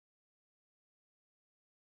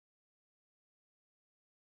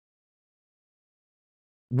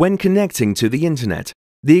When connecting to the internet,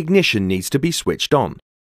 the ignition needs to be switched on.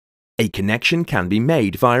 A connection can be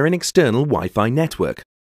made via an external Wi-Fi network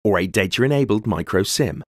or a data-enabled micro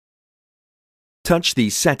SIM. Touch the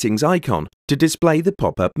Settings icon to display the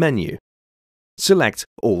pop-up menu. Select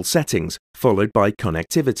All Settings followed by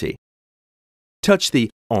Connectivity. Touch the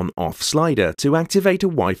On/Off slider to activate a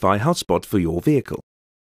Wi-Fi hotspot for your vehicle.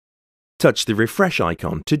 Touch the Refresh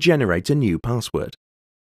icon to generate a new password.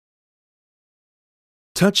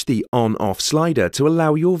 Touch the On/Off slider to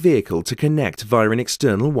allow your vehicle to connect via an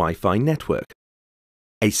external Wi-Fi network.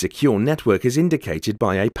 A secure network is indicated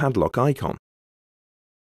by a padlock icon.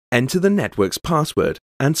 Enter the network's password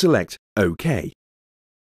and select OK.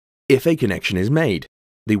 If a connection is made,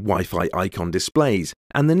 the Wi-Fi icon displays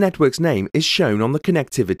and the network's name is shown on the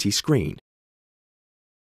connectivity screen.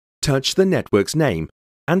 Touch the network's name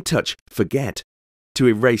and touch Forget to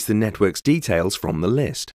erase the network's details from the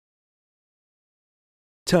list.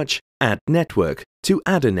 Touch Add Network to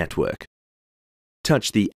add a network.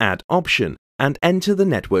 Touch the Add option and enter the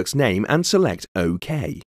network's name and select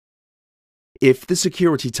OK. If the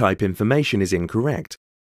security type information is incorrect,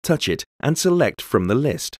 touch it and select from the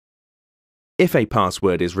list. If a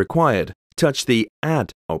password is required, touch the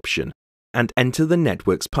Add option and enter the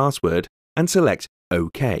network's password and select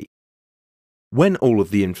OK. When all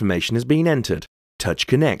of the information has been entered, touch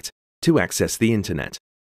Connect to access the internet.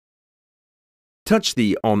 Touch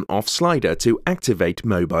the On/Off slider to activate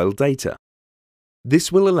mobile data.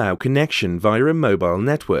 This will allow connection via a mobile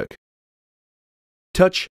network.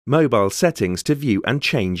 Touch Mobile Settings to view and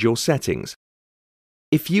change your settings.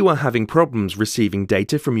 If you are having problems receiving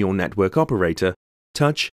data from your network operator,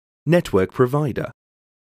 touch Network Provider.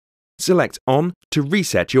 Select On to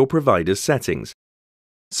reset your provider's settings.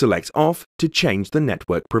 Select Off to change the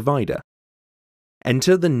network provider.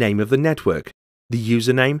 Enter the name of the network, the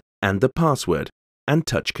username and the password, and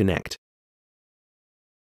touch Connect.